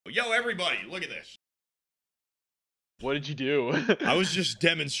Yo, everybody, look at this. What did you do? I was just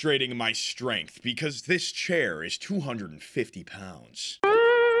demonstrating my strength because this chair is 250 pounds.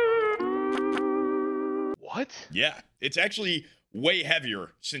 What? Yeah, it's actually way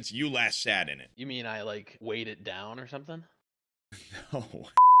heavier since you last sat in it. You mean I like weighed it down or something? No.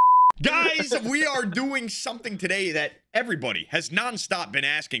 Guys, we are doing something today that everybody has nonstop been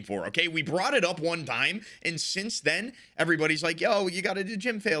asking for, okay? We brought it up one time, and since then, everybody's like, yo, you gotta do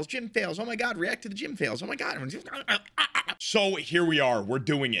gym fails, gym fails. Oh my God, react to the gym fails. Oh my God. So here we are. We're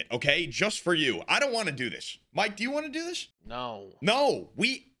doing it, okay? Just for you. I don't want to do this. Mike, do you want to do this? No. No.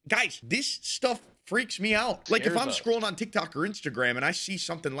 Guys, this stuff freaks me out. Like if I'm scrolling on TikTok or Instagram and I see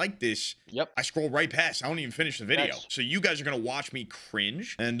something like this, I scroll right past. I don't even finish the video. Yes. So you guys are gonna watch me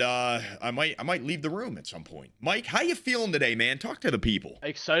cringe, and I might leave the room at some point. Mike, how you feeling today, man? Talk to the people.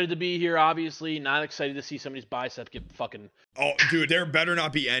 Excited to be here, obviously. Not excited to see somebody's bicep get fucking. Oh, dude, there better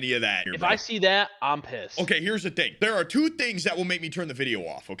not be any of that here, If bro. I see that, I'm pissed. Okay, here's the thing. There are two things that will make me turn the video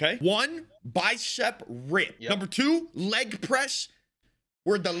off, okay? One, bicep rip. Yep. Number two, leg press.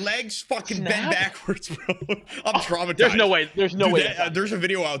 Where the legs fucking bend backwards, bro. I'm traumatized. There's no way. There's no way. There's a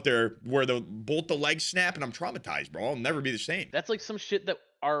video out there where both the legs snap, and I'm traumatized, bro. I'll never be the same. That's like some shit that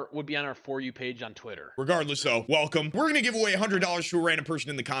would be on our For You page on Twitter. Regardless, though, welcome. We're gonna give away $100 to a random person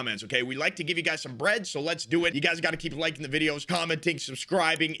in the comments, okay? We like to give you guys some bread, so let's do it. You guys got to keep liking the videos, commenting,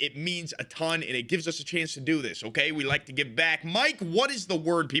 subscribing. It means a ton, and it gives us a chance to do this, okay? We like to give back. Mike, what is the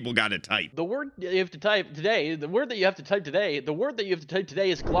word people got to type? The word you have to type today. The word that you have to type today. The word that you have to type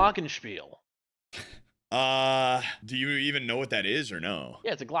today is glockenspiel. Do you even know what that is or no?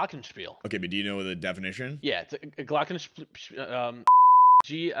 Yeah, it's a glockenspiel. Okay, but do you know the definition? Yeah, it's a glockenspiel.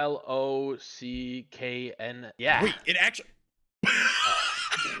 Glockn. Yeah. Wait, it actually.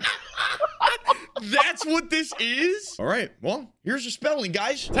 That's what this is? All right, well, here's your spelling,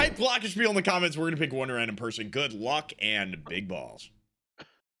 guys. Type glockenspiel in the comments. We're gonna pick one random person. Good luck and big balls.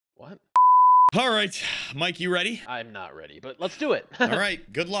 What? All right, Mike, you ready? I'm not ready, but let's do it. All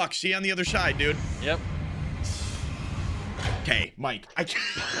right, good luck. See you on the other side, dude. Yep. Okay, Mike, I can't.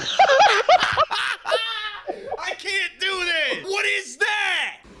 I can't do this. What is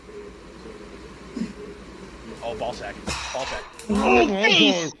that? Oh, ball sack. Ball sack. Oh my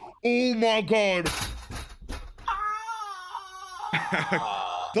God. Oh my God.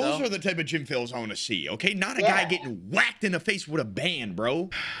 Those are the type of gym fails I want to see, okay? Not a guy getting whacked in the face with a band,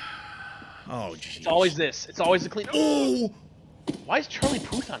 bro. Oh, jeez. It's always this. It's always the clean. Oh! Why is Charlie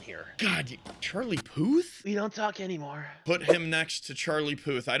Puth on here? God, Charlie Puth? We don't talk anymore. Put him next to Charlie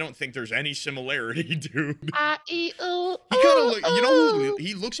Puth. I don't think there's any similarity, dude. He I kind of look, you know who,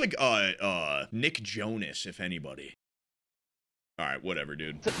 he looks like Nick Jonas, if anybody. All right, whatever,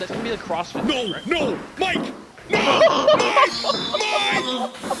 dude. That's gonna be the CrossFit. No, right? no, Mike! No! Mike!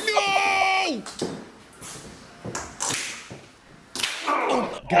 No!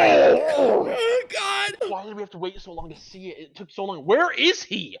 Oh, God. Oh, God. Why did we have to wait so long to see it? It took so long. Where is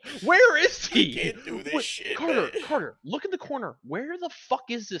he? Where is he? I can't do this shit, Carter, man. Carter, look at the corner. Where the fuck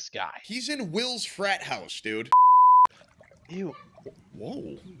is this guy? He's in Will's frat house, dude. Ew.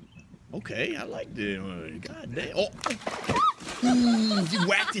 Whoa. Okay, I like the. God damn. Oh. Ooh, he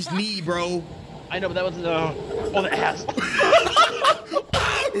whacked his knee, bro. I know, but that wasn't. Oh, the ass.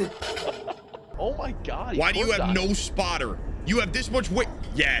 Oh my God. Why do you have no spotter? You have this much weight.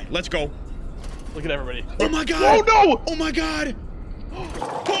 Yeah, let's go. Look at everybody. Oh my God. Oh no. Oh my God.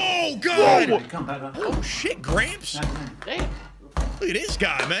 Oh God. Whoa. Oh shit, Gramps. Damn. Look at this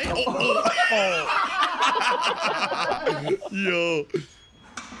guy, man. Oh. Yo.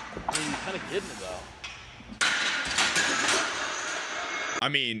 I mean, you're kind of kidding it though. I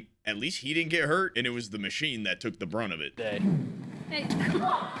mean, at least he didn't get hurt, and it was the machine that took the brunt of it. Hey.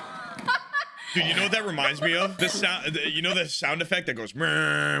 Dude, you know what that reminds me of? The sound, you know the sound effect that goes.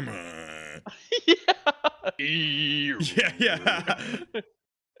 Meh, meh. Yeah. Yeah.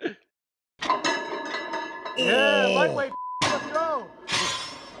 Yeah, lightweight. Let's go.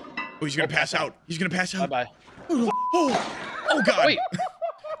 Oh, he's gonna pass out. He's gonna pass out. Bye bye. Oh God. Wait.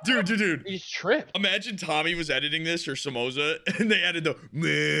 Dude. He just tripped. Imagine Tommy was editing this or Samosa, and they added the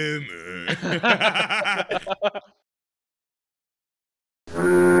meh, meh.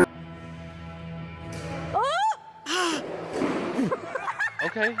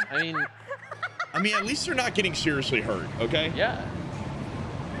 Okay. I mean, at least they're not getting seriously hurt, okay? Yeah.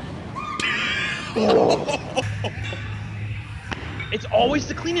 It's always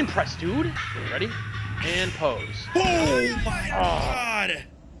the clean and press, dude. Ready? And pose. Oh my God.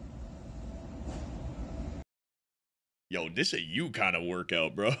 Yo, this a you kind of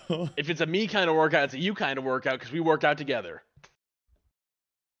workout, bro. If it's a me kind of workout, it's a you kind of workout because we work out together.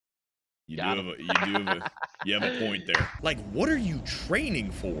 You have a point there. Like, what are you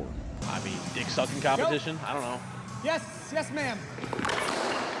training for? I mean, dick sucking competition? I don't know. Yes, ma'am.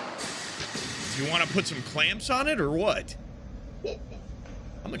 Do you want to put some clamps on it or what?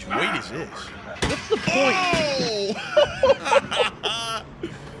 How much weight is this? What's the point? Oh!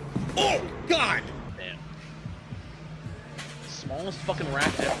 Oh, God! Man. Smallest fucking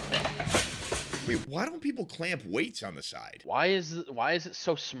rack ever. Wait, why don't people clamp weights on the side? Why is it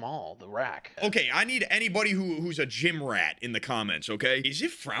so small, the rack? Okay, I need anybody who's a gym rat in the comments, okay? Is it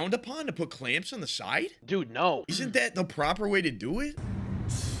frowned upon to put clamps on the side? Dude, no. Isn't that the proper way to do it?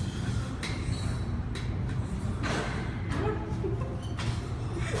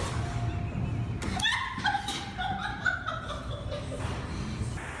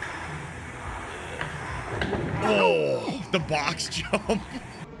 Oh, the box jump.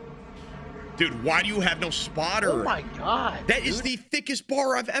 Dude, why do you have no spotter? Oh my God. That is the thickest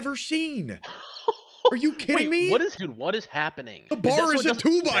bar I've ever seen. Are you kidding me? What is happening? The bar is a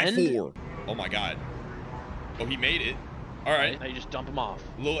 2x4. Oh my God. Oh, he made it. All right. Now you just dump him off.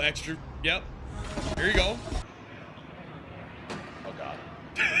 A little extra. Yep. Here you go. Oh God.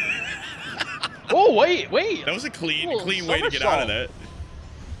 Oh, wait. That was a clean way to get somersault. out of that.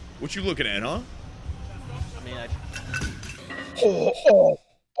 What you looking at, huh? I mean,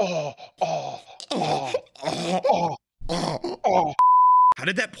 How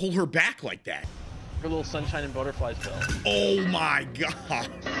did that pull her back like that? her little sunshine and butterflies bill. Oh my God.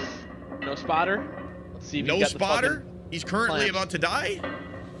 No spotter? Let's see if No you got spotter? The He's currently clamps. about to die?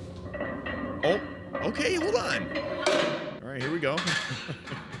 Oh, okay, hold on. All right, here we go.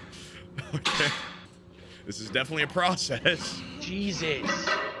 Okay. This is definitely a process. Jesus.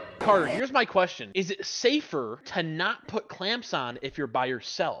 Carter, here's my question. Is it safer to not put clamps on if you're by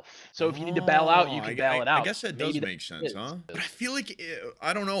yourself? So if you need to bail out, you can bail it out. I guess that does make sense, huh? But I feel like,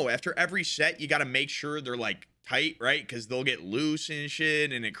 I don't know, after every set, you got to make sure they're like tight, right? Because they'll get loose and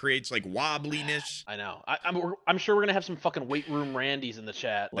shit, and it creates like wobbliness. I know. I'm sure we're gonna have some fucking weight room Randys in the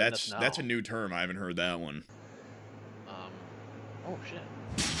chat. That's a new term. I haven't heard that one. Oh shit.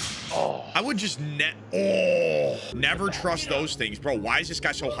 Oh. I would just never trust those things, bro. Why is this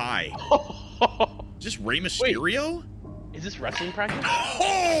guy so high? Is this Rey Mysterio? Is this wrestling practice?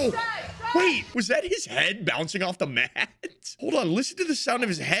 Oh! Wait, was that his head bouncing off the mat? Hold on, listen to the sound of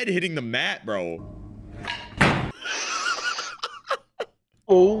his head hitting the mat, bro.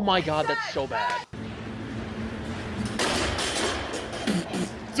 Oh my God, that's so bad.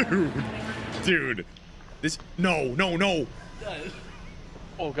 Dude. This, no.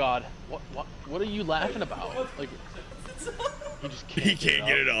 Oh God, what are you laughing about? Like, he just He can't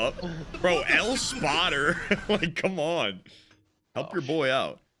get it up. Bro, L spotter. Like, come on. Help your boy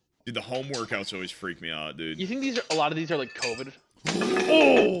out. Dude, the home workouts always freak me out, dude. You think a lot of these are like COVID?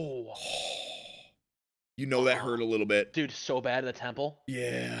 Oh! You know that hurt a little bit. Dude, so bad in the temple.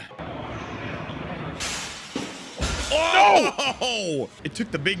 Yeah. Oh! No! It took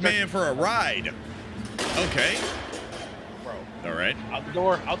the big man for a ride. Okay. Bro. All right. Out the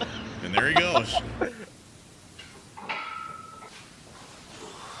door. Out the... And there he goes.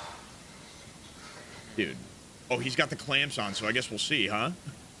 Dude. Oh, he's got the clamps on, so I guess we'll see, huh?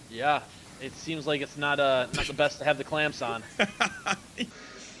 Yeah. It seems like it's not the best to have the clamps on.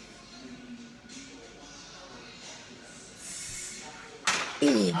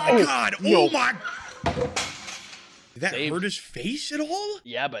 Oh my God! Oh my! Did that Saved. hurt his face at all?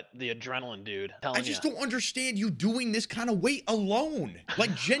 Yeah, but the adrenaline, dude. I just don't understand you doing this kind of weight alone.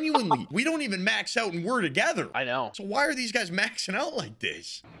 Like, genuinely, we don't even max out and we're together. I know. So why are these guys maxing out like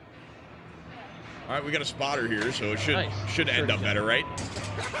this? All right, we got a spotter here, so it should end up better, right?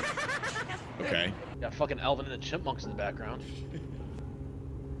 Okay. Got fucking Alvin and the Chipmunks in the background.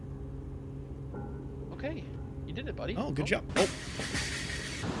 Okay, you did it, buddy. Oh, good job. Oh.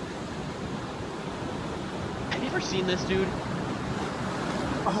 Have you ever seen this, dude?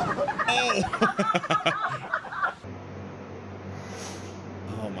 Oh.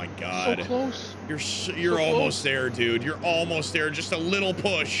 Oh my God. So close. You're almost there, dude. You're almost there. Just a little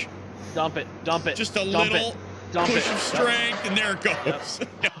push. Dump it. Dump it. Just a dump little push of strength, and there it goes.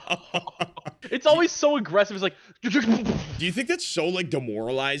 It's always so aggressive. It's like. Do you think that's so like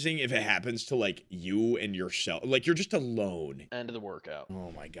demoralizing if it happens to like you and yourself? Like you're just alone. End of the workout.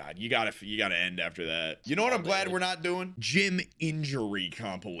 Oh my God, you gotta end after that. You know what I'm glad we're not doing? Gym injury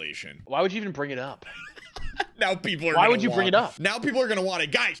compilation. Why would you even bring it up? Now people are. Why would you bring it up? Now people are gonna want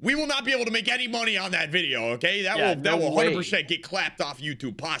it, guys. We will not be able to make any money on that video. Okay, that will 100% get clapped off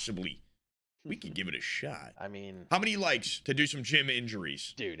YouTube, possibly. We could give it a shot. I mean, how many likes to do some gym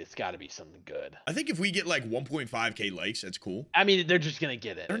injuries? dude, it's got to be something good. I think if we get like 1.5K likes, that's cool. I mean, they're just gonna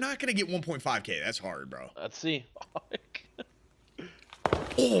get it. They're not gonna get 1.5K. That's hard, bro. Let's see.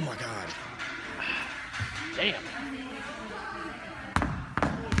 Oh my god. Damn.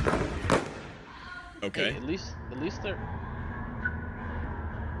 Okay. Hey, at least they're.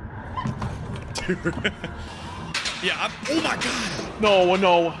 Yeah. Oh my god.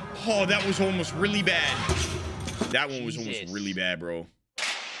 No. Oh, that was almost really bad. That one was Jesus. almost really bad, bro.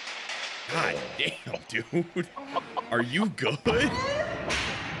 God damn, dude. Are you good?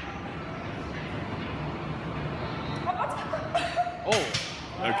 Oh.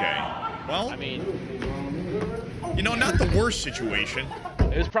 Okay. Well, I mean, you know, not the worst situation.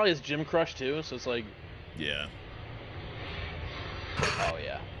 it was probably his gym crush too, so it's like, Yeah. oh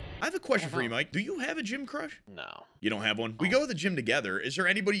yeah. I have a question for you, Mike. Do you have a gym crush? No. You don't have one? We go to the gym together. Is there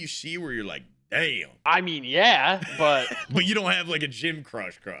anybody you see where you're like, damn? I mean, yeah, but But you don't have like a gym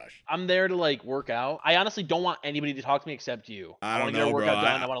crush. I'm there to like work out. I honestly don't want anybody to talk to me except you. I don't want to know, get a bro. workout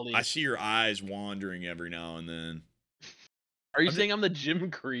done. I want to leave. I see your eyes wandering every now and then. Are you saying I'm the gym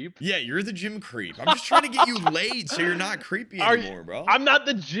creep? Yeah, you're the gym creep. I'm just trying to get you laid so you're not creepy anymore, bro. I'm not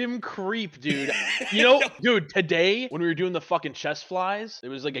the gym creep, dude. You know, dude, today when we were doing the fucking chest flies, it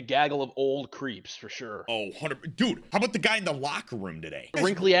was like a gaggle of old creeps for sure. Oh, 100. Dude, how about the guy in the locker room today?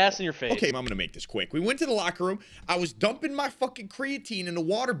 Wrinkly ass in your face. Okay, I'm gonna make this quick. We went to the locker room. I was dumping my fucking creatine in a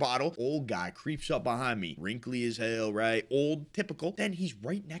water bottle. Old guy creeps up behind me. Wrinkly as hell, right? Old, typical. Then he's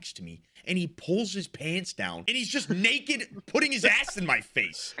right next to me and he pulls his pants down and he's just naked, putting his ass in my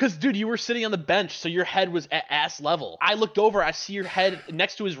face. Because, dude, you were sitting on the bench, so your head was at ass level. I looked over, I see your head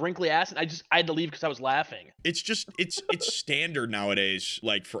next to his wrinkly ass, and I had to leave because I was laughing. It's just, it's standard nowadays,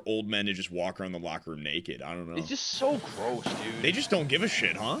 like, for old men to just walk around the locker room naked. I don't know. It's just so gross, dude. They just don't give a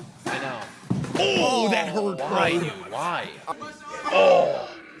shit, huh? I know. Oh, that hurt. Why, dude? Why? Oh.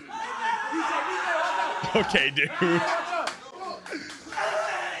 Okay, dude.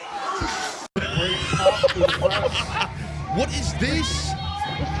 What is this?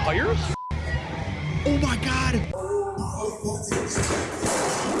 Those tires? Oh my god. Wait,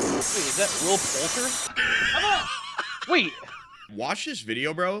 is that Will Poulter? Wait. Watch this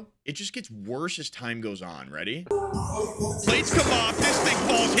video, bro. It just gets worse as time goes on. Ready? Plates come off. This thing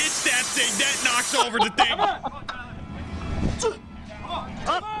falls. Hits that thing. That knocks over the thing.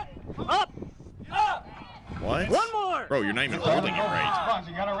 Up! What? One more! Bro, you're not even holding it right. Come on,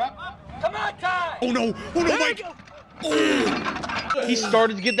 you gotta wrap. Come on, Ty! Oh no. Oh no, Mike. Oh. He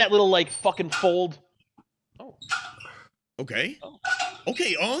started to get that little, like, fucking fold. Oh. Okay.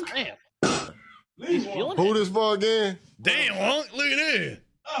 Okay, Unc. Damn. He's feeling Who it. this for again? Damn, Unc. Look at this.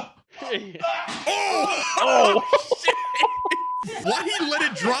 Oh. Oh. Shit. Why did he let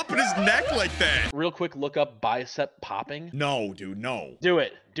it drop in his neck like that? Real quick, look up bicep popping. No, dude, no. Do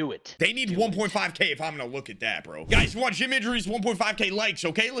it. Do it. They need 1.5K if I'm gonna look at that, bro. Guys, you want gym injuries, 1.5K likes,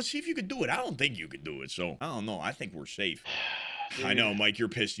 okay? Let's see if you can do it. I don't think you can do it, so I don't know. I think we're safe. Dude. I know, Mike, you're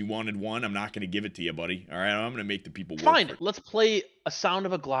pissed. You wanted one. I'm not gonna give it to you, buddy. All right, I'm gonna make the people work. Fine. for it. Let's play a sound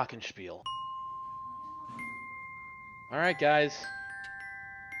of a glockenspiel. All right, guys.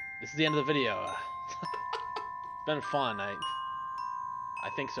 This is the end of the video. It's been fun. I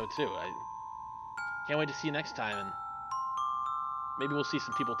think so too. I can't wait to see you next time, and maybe we'll see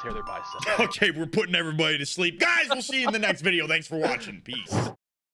some people tear their biceps. Okay, we're putting everybody to sleep. Guys, we'll see you in the next video. Thanks for watching. Peace.